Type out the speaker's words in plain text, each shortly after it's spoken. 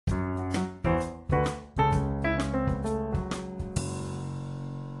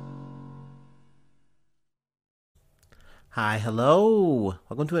Hi, hello.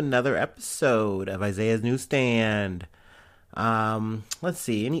 Welcome to another episode of Isaiah's Newsstand. Let's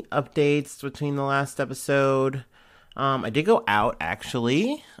see, any updates between the last episode? I did go out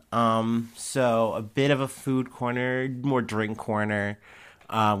actually. So a bit of a food corner, more drink corner.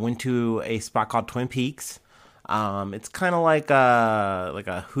 Went to a spot called Twin Peaks. It's kind of like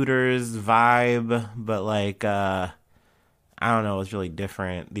a Hooters vibe, but I don't know, it's really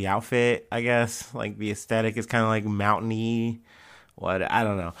different. The outfit, I guess, like the aesthetic is kind of like mountainy. What I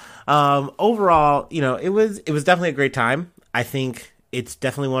don't know. Overall, it was definitely a great time. I think it's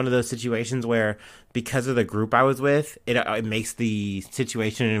definitely one of those situations where because of the group I was with, it makes the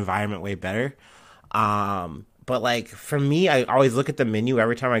situation and environment way better. But like for me, I always look at the menu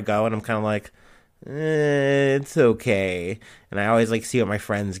every time I go, and I'm kind of like, it's okay. And I always like see what my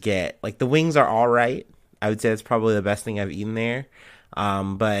friends get. Like the wings are all right. I would say that's probably the best thing I've eaten there.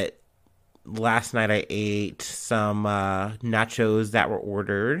 But last night I ate some nachos that were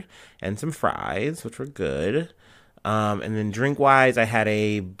ordered and some fries, which were good. And then drink wise, I had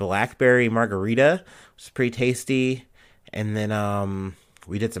a blackberry margarita, which was pretty tasty. And then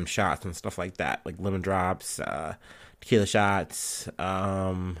we did some shots and stuff like that, like lemon drops, tequila shots.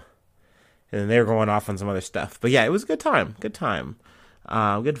 And then they were going off on some other stuff. But yeah, it was a good time. Good time.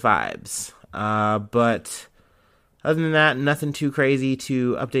 Good vibes. But other than that, nothing too crazy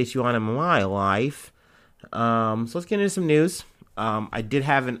to update you on in my life. So let's get into some news. I did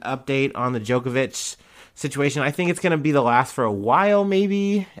have an update on the Djokovic situation. I think it's going to be the last for a while,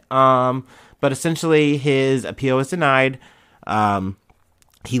 maybe. But essentially, his appeal was denied.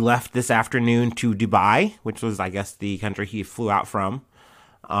 He left this afternoon to Dubai, which was, I guess, the country he flew out from.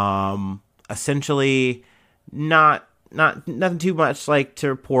 Essentially, not nothing too much like to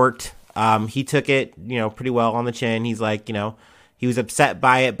report. He took it, pretty well on the chin. He's like, he was upset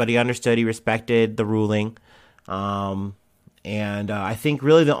by it, but he understood, he respected the ruling. And I think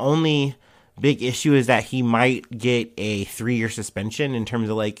really the only big issue is that he might get a 3-year suspension in terms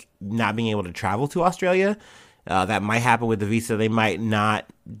of like not being able to travel to Australia. That might happen with the visa. They might not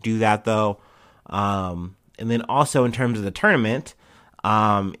do that though. And then also in terms of the tournament,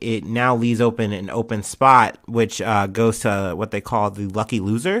 it now leaves open an open spot, which goes to what they call the lucky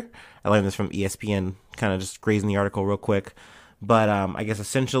loser. I learned this from ESPN, kind of just grazing the article real quick. But I guess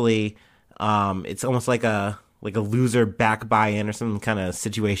essentially, it's almost like a loser back buy-in or some kind of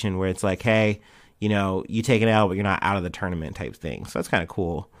situation where it's like, hey, you take an L, but you're not out of the tournament type thing. So that's kind of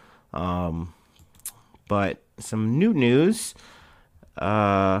cool. But some new news.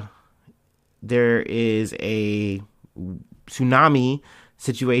 There is a tsunami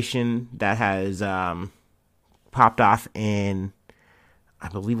situation that has popped off in, I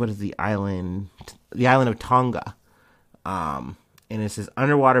believe, what is the island? The island of Tonga. And it's this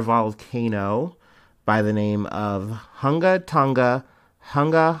underwater volcano by the name of Hunga Tonga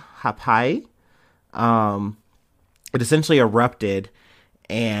Hunga Hapai. It essentially erupted,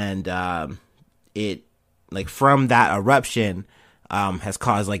 and it, like, from that eruption, has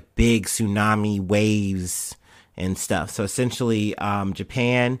caused like big tsunami waves and stuff. So essentially,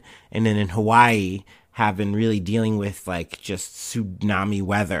 Japan and then in Hawaii have been really dealing with like just tsunami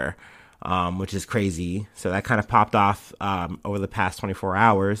weather, which is crazy. So that kind of popped off over the past 24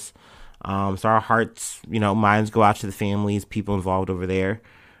 hours. So our hearts, minds go out to the families, people involved over there.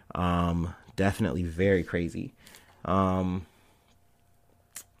 Definitely very crazy. But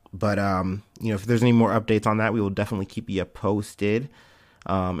if there's any more updates on that, we will definitely keep you posted.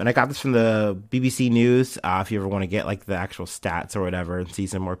 And I got this from the BBC News. If you ever want to get like the actual stats or whatever and see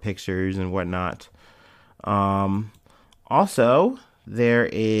some more pictures and whatnot. Also, there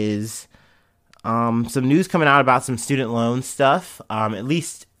is some news coming out about some student loan stuff. At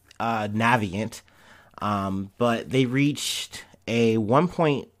least Navient. But they reached a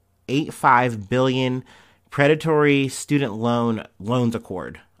 1.85 billion predatory student loans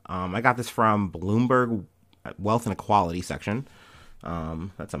accord. I got this from Bloomberg Wealth and Equality section.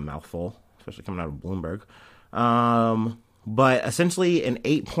 That's a mouthful, especially coming out of Bloomberg. But essentially, an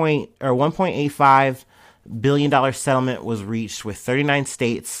 1.85 billion dollar settlement was reached with 39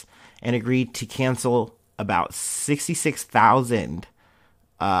 states and agreed to cancel about 66,000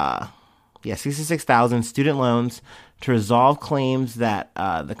 student loans to resolve claims that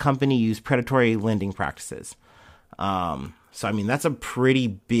the company used predatory lending practices. So I mean, that's a pretty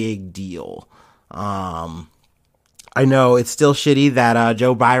big deal. I know it's still shitty that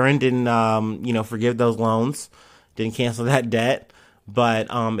Joe Byron didn't, forgive those loans, didn't cancel that debt. But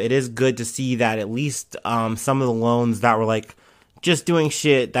it is good to see that at least some of the loans that were like just doing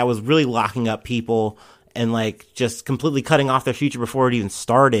shit that was really locking up people and like just completely cutting off their future before it even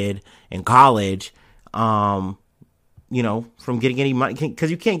started in college, from getting any money,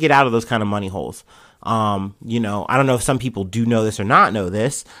 because you can't get out of those kind of money holes. I don't know if some people do know this or not know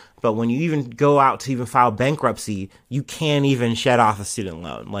this, but when you even go out to even file bankruptcy, you can't even shed off a student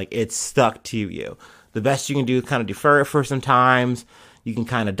loan. Like, it's stuck to you. The best you can do is kind of defer it for some times. You can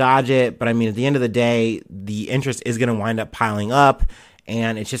kind of dodge it. But I mean, at the end of the day, the interest is going to wind up piling up,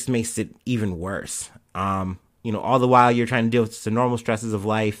 and it just makes it even worse. All the while you're trying to deal with the normal stresses of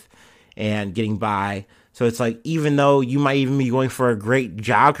life and getting by. So it's like, even though you might even be going for a great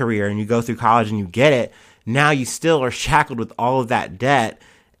job career and you go through college and you get it, now you still are shackled with all of that debt.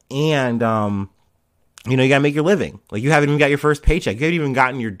 And, you got to make your living. Like, you haven't even got your first paycheck. You haven't even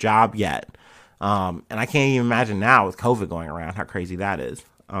gotten your job yet. And I can't even imagine now with COVID going around how crazy that is.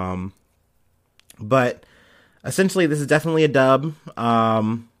 But essentially, this is definitely a dub.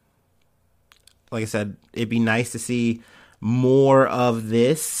 Like I said, it'd be nice to see more of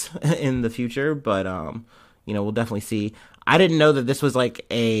this in the future, but we'll definitely see. I didn't know that this was like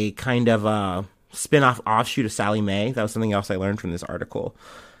a kind of a spin-off offshoot of Sally Mae. That was something else I learned from this article.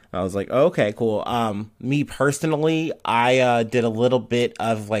 I was like, oh, okay, cool. Me personally, I did a little bit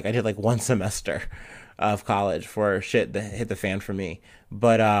of I did one semester of college for shit that hit the fan for me.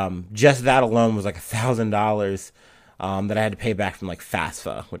 But just that alone was like $1,000 that I had to pay back from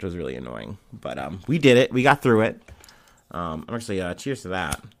FAFSA, which was really annoying. But we did it. We got through it. I'm actually, cheers to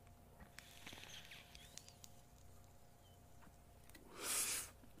that.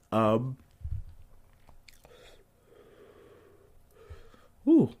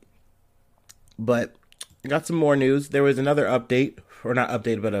 But I got some more news. There was another update, or not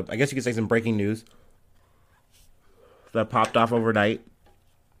update, but I guess you could say some breaking news that popped off overnight.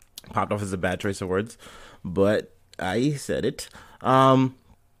 Popped off is a bad choice of words, but I said it.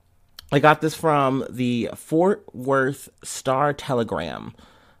 I got this from the Fort Worth Star-Telegram.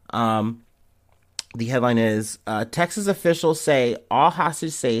 The headline is, Texas officials say all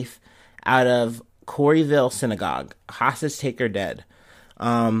hostage safe out of Coreyville Synagogue. Hostage taker dead.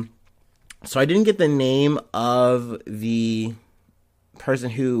 So I didn't get the name of the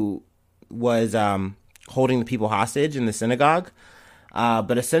person who was holding the people hostage in the synagogue.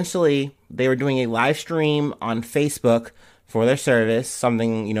 But essentially, they were doing a live stream on Facebook for their service,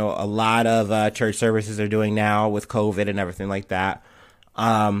 something, a lot of church services are doing now with COVID and everything like that.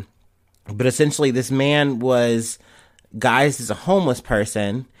 But essentially, this man was guised as a homeless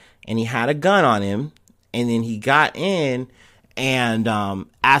person, and he had a gun on him, and then he got in, and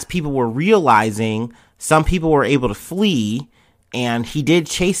as people were realizing, some people were able to flee, and he did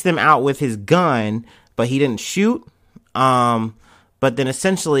chase them out with his gun, but he didn't shoot. But then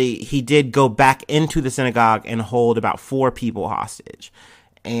essentially he did go back into the synagogue and hold about 4 people hostage.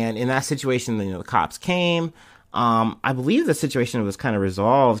 And in that situation, the cops came. I believe the situation was kind of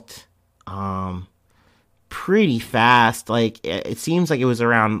resolved pretty fast. It seems like it was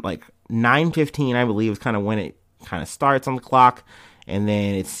around 9:15, I believe, is kind of when it kind of starts on the clock. And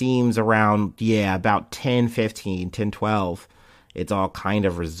then it seems around, about 10:15, 10:12, it's all kind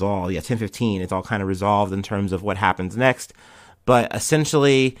of resolved. 10:15, it's all kind of resolved in terms of what happens next. But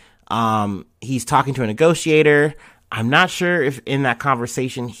essentially, he's talking to a negotiator. I'm not sure if in that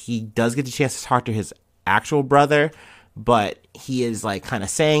conversation he does get the chance to talk to his actual brother, but he is kind of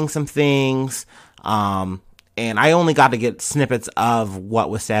saying some things. And I only got to get snippets of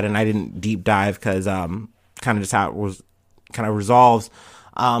what was said, and I didn't deep dive because kind of just how it was kind of resolves.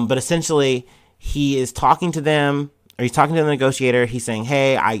 But essentially, he is talking to them, or he's talking to the negotiator. He's saying,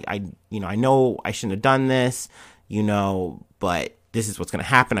 "Hey, I know I shouldn't have done this, but this is what's going to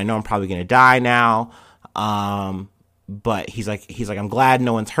happen. I know I'm probably going to die now." But he's like, I'm glad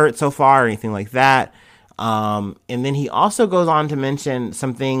no one's hurt so far or anything like that. And then he also goes on to mention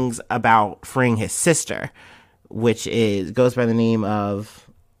some things about freeing his sister, which goes by the name of,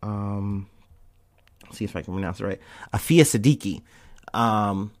 let's see if I can pronounce it right, Afia Siddiqui.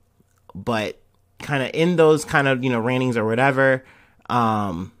 But kind of in those kind of, rantings or whatever,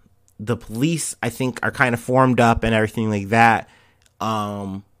 the police, I think, are kind of formed up and everything like that.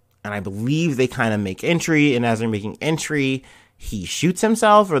 And I believe they kind of make entry. And as they're making entry, he shoots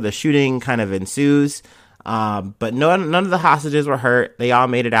himself, or the shooting kind of ensues. But none of the hostages were hurt. They all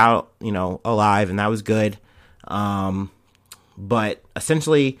made it out, alive, and that was good. But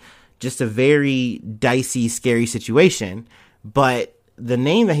essentially, just a very dicey, scary situation. But the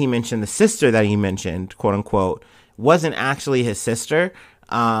name that he mentioned, the sister that he mentioned, quote unquote, wasn't actually his sister.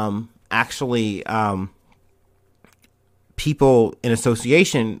 People in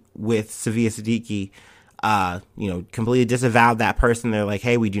association with Afia Siddiqui, completely disavowed that person. They're like,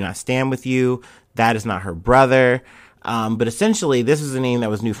 "Hey, we do not stand with you. That is not her brother." But essentially, this is a name that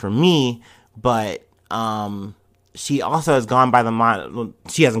was new for me. But she also has gone by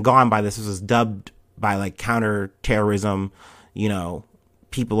she hasn't gone by this. This was dubbed by like counterterrorism,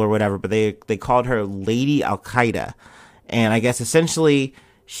 people or whatever, but they called her Lady Al Qaeda. And I guess essentially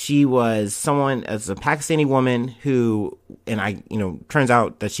she was someone as a Pakistani woman who, and turns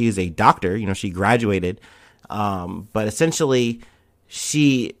out that she is a doctor, she graduated. But essentially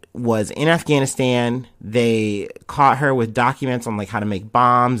she was in Afghanistan. They caught her with documents on like how to make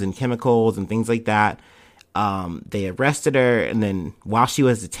bombs and chemicals and things like that. They arrested her, and then while she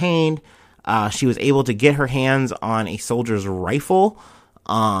was detained, she was able to get her hands on a soldier's rifle,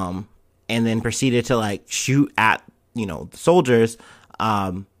 and then proceeded to like shoot at, the soldiers.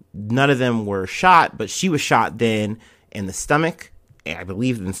 None of them were shot, but she was shot then in the stomach. I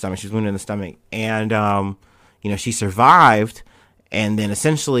believe in the stomach. She was wounded in the stomach, and she survived. And then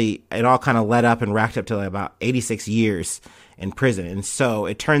essentially it all kind of led up and racked up to like about 86 years in prison. And so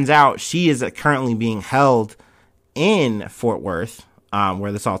it turns out she is currently being held in Fort Worth,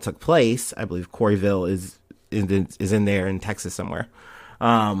 where this all took place. I believe Coreyville is in there in Texas somewhere.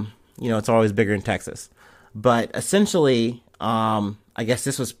 It's always bigger in Texas. But essentially, I guess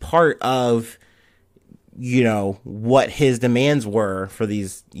this was part of, what his demands were for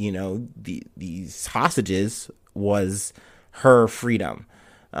these, these hostages was her freedom.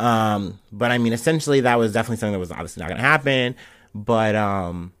 But I mean, essentially that was definitely something that was obviously not going to happen,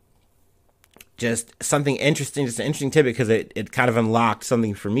 but, just something interesting, just an interesting tidbit, because it kind of unlocked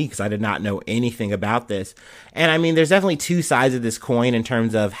something for me, because I did not know anything about this. And I mean, there's definitely two sides of this coin in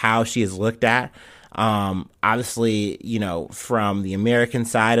terms of how she is looked at. Obviously, from the American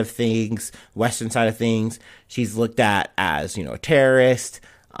side of things, Western side of things, she's looked at as, a terrorist,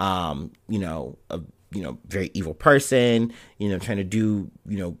 a very evil person, trying to do,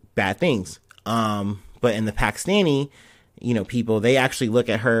 bad things. But in the Pakistani, people, they actually look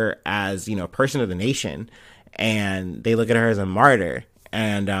at her as, a person of the nation, and they look at her as a martyr.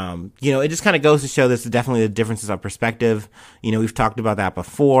 And, it just kind of goes to show this is definitely the differences of perspective. We've talked about that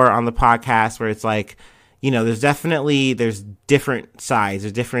before on the podcast, where it's like, there's different sides,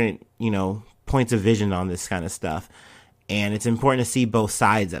 there's different, points of vision on this kind of stuff. And it's important to see both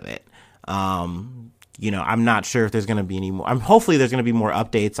sides of it. I'm not sure if there's going to be any more. Hopefully there's going to be more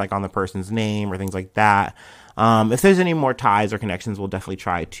updates, like on the person's name or things like that. If there's any more ties or connections, we'll definitely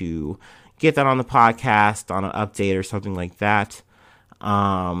try to get that on the podcast, on an update or something like that.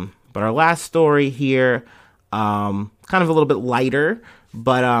 But our last story here, kind of a little bit lighter,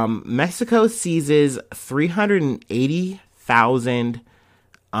 but Mexico seizes 380,000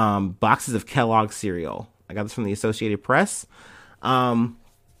 boxes of Kellogg cereal. I got this from the Associated Press.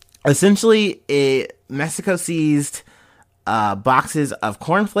 Essentially, Mexico seized boxes of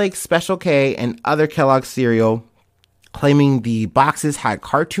Corn Flakes, Special K, and other Kellogg cereal, claiming the boxes had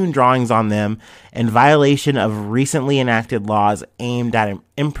cartoon drawings on them in violation of recently enacted laws aimed at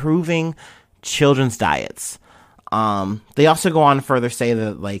improving children's diets. They also go on to further say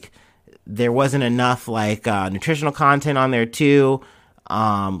that like there wasn't enough like nutritional content on there too.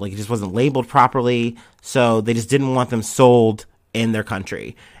 Like it just wasn't labeled properly, so they just didn't want them sold in their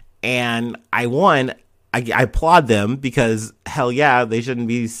country. And I applaud them, because hell yeah, they shouldn't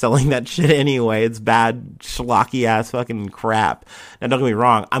be selling that shit anyway. It's bad, schlocky ass fucking crap. Now don't get me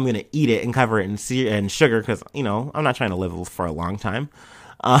wrong, I'm gonna eat it and cover it in sugar, because I'm not trying to live for a long time.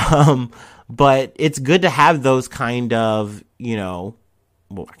 But it's good to have those kind of, well,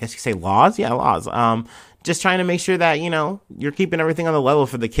 I guess you say laws. Yeah, laws. Just trying to make sure that, you're keeping everything on the level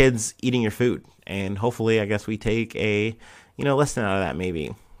for the kids eating your food. And hopefully, I guess we take a, lesson out of that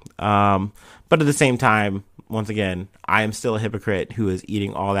maybe. But at the same time, once again, I am still a hypocrite who is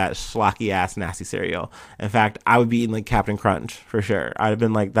eating all that schlocky ass nasty cereal. In fact, I would be eating like Captain Crunch for sure. I'd have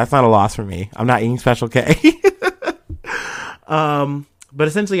been like, that's not a loss for me. I'm not eating Special K. But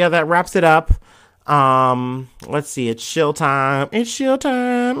essentially, yeah, that wraps it up. Let's see. It's shill time. It's shill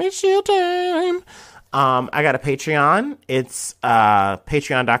time. It's shill time. I got a Patreon. It's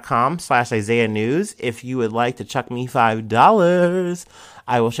patreon.com/Isaiah News. If you would like to chuck me $5,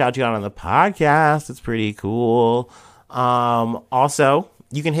 I will shout you out on the podcast. It's pretty cool. Also,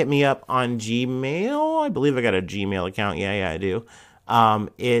 you can hit me up on Gmail. I believe I got a Gmail account. Yeah, I do.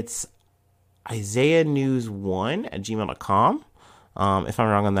 It's IsaiahNews1@gmail.com. If I'm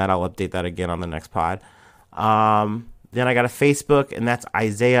wrong on that, I'll update that again on the next pod. Then I got a Facebook, and that's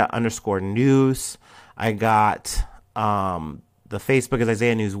Isaiah_News. I got the Facebook is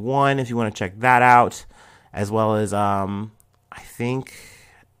Isaiah News 1 if you want to check that out, as well as I think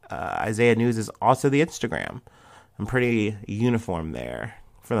Isaiah News is also the Instagram. I'm pretty uniform there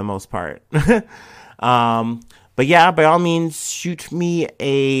for the most part. But yeah, by all means, shoot me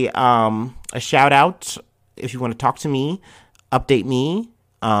a shout out if you want to talk to me, update me.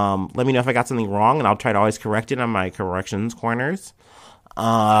 Let me know if I got something wrong, and I'll try to always correct it on my corrections corners.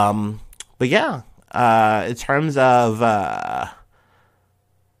 But yeah, in terms of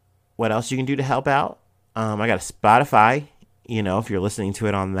what else you can do to help out, I got a Spotify. If you're listening to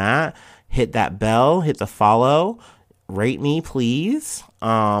it on that, hit that bell, hit the follow, rate me, please.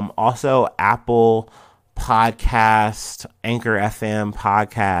 Also, Apple Podcast, Anchor FM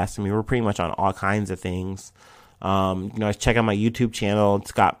podcast. I mean, we're pretty much on all kinds of things. Check out my YouTube channel.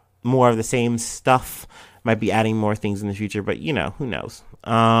 It's got more of the same stuff. Might be adding more things in the future, but who knows?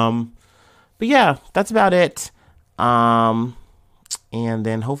 But yeah, that's about it. And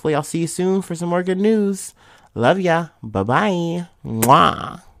then hopefully I'll see you soon for some more good news. Love ya. Bye-bye.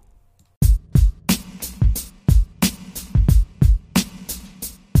 Mwah.